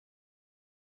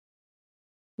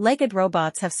Legged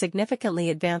robots have significantly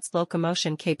advanced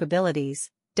locomotion capabilities,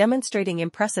 demonstrating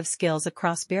impressive skills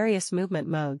across various movement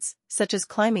modes, such as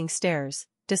climbing stairs,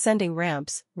 descending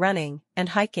ramps, running, and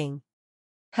hiking.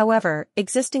 However,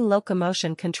 existing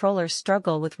locomotion controllers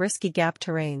struggle with risky gap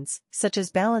terrains, such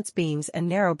as balance beams and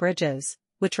narrow bridges,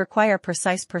 which require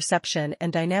precise perception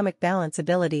and dynamic balance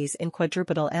abilities in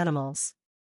quadrupedal animals.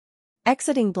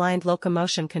 Exiting blind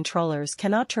locomotion controllers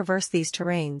cannot traverse these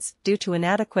terrains due to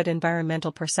inadequate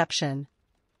environmental perception.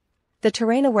 The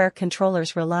terrain-aware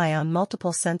controllers rely on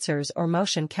multiple sensors or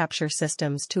motion capture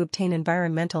systems to obtain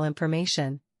environmental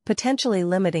information, potentially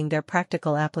limiting their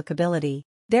practical applicability.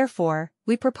 Therefore,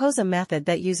 we propose a method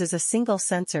that uses a single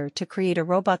sensor to create a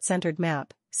robot-centered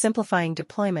map, simplifying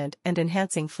deployment and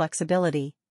enhancing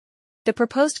flexibility. The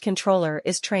proposed controller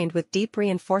is trained with deep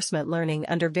reinforcement learning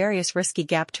under various risky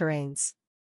gap terrains.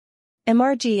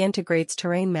 MARG integrates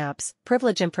terrain maps,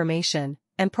 privilege information,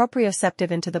 and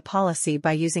proprioceptive into the policy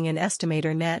by using an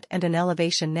estimator net and an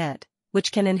elevation net,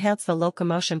 which can enhance the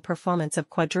locomotion performance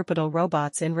of quadrupedal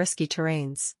robots in risky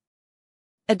terrains.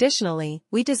 Additionally,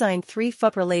 we designed 3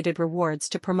 foot-related rewards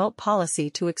to promote policy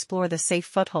to explore the safe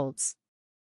footholds.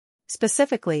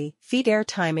 Specifically, feet air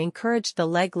time encouraged the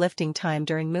leg lifting time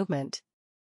during movement.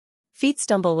 Feet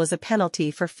stumble was a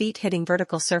penalty for feet hitting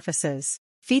vertical surfaces.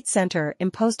 Feet center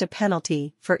imposed a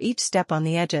penalty for each step on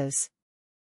the edges.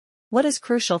 What is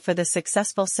crucial for the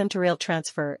successful sim-to-real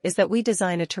transfer is that we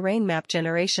design a terrain map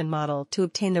generation model to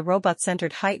obtain the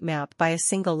robot-centered height map by a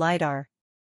single LiDAR.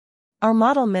 Our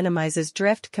model minimizes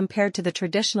drift compared to the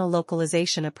traditional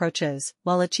localization approaches,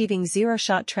 while achieving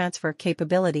zero-shot transfer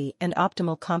capability and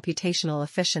optimal computational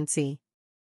efficiency.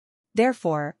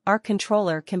 Therefore, our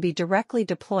controller can be directly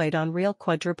deployed on real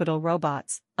quadrupedal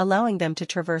robots, allowing them to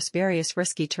traverse various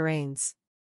risky terrains.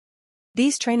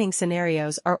 These training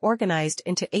scenarios are organized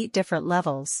into 8 different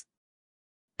levels.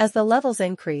 As the levels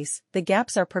increase, the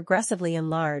gaps are progressively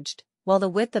enlarged, while the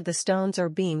width of the stones or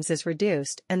beams is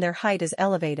reduced and their height is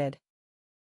elevated.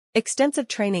 Extensive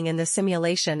training in the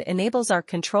simulation enables our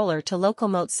controller to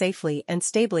locomote safely and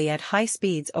stably at high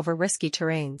speeds over risky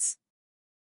terrains.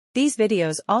 These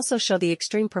videos also show the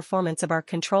extreme performance of our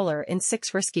controller in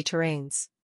 6 risky terrains.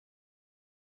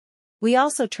 We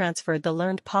also transferred the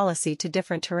learned policy to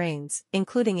different terrains,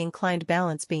 including inclined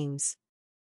balance beams,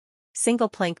 single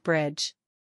plank bridge,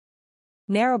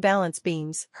 narrow balance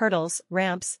beams, hurdles,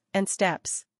 ramps, and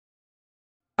steps.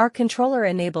 Our controller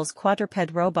enables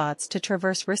quadruped robots to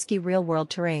traverse risky real-world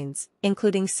terrains,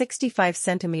 including 65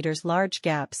 cm large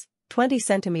gaps, 20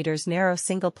 cm narrow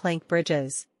single-plank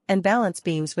bridges, and balance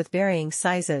beams with varying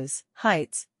sizes,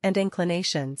 heights, and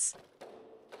inclinations.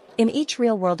 In each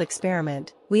real-world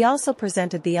experiment, we also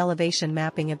presented the elevation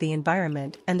mapping of the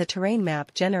environment and the terrain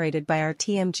map generated by our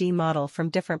TMG model from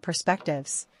different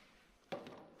perspectives.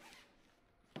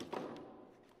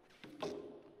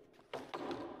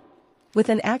 With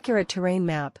an accurate terrain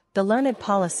map, the learned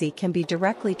policy can be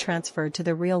directly transferred to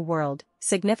the real world,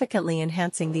 significantly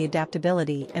enhancing the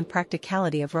adaptability and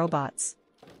practicality of robots.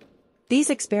 These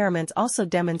experiments also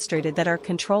demonstrated that our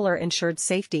controller ensured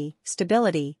safety,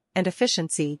 stability, and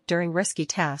efficiency during risky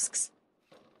tasks.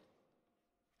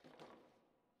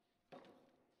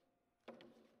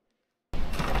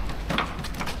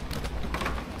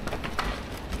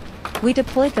 We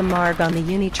deployed the MARG on the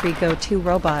Unitree Go 2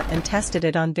 robot and tested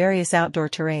it on various outdoor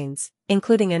terrains,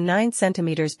 including a 9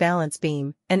 cm balance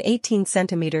beam, an 18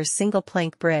 cm single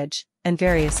plank bridge, and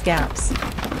various gaps.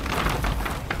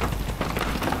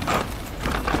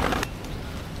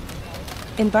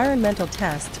 Environmental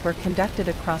tests were conducted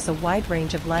across a wide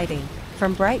range of lighting,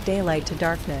 from bright daylight to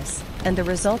darkness, and the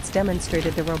results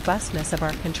demonstrated the robustness of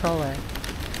our controller.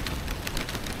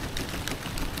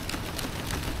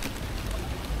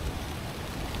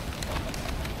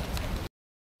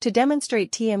 To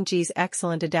demonstrate TMG's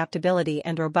excellent adaptability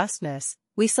and robustness,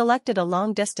 we selected a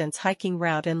long-distance hiking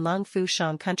route in Lung Fu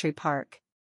Shan Country Park.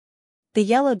 The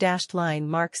yellow dashed line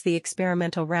marks the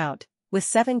experimental route, with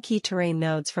 7 key terrain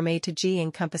nodes from A to G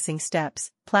encompassing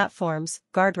steps, platforms,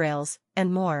 guardrails,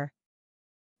 and more.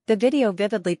 The video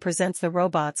vividly presents the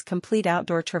robot's complete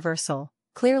outdoor traversal,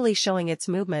 clearly showing its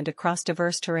movement across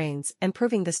diverse terrains and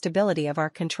proving the stability of our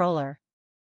controller.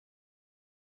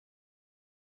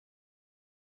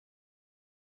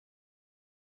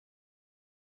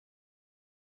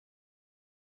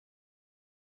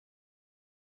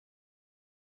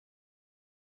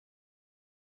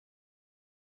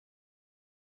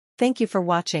 Thank you for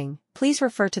watching. Please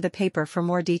refer to the paper for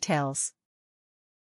more details.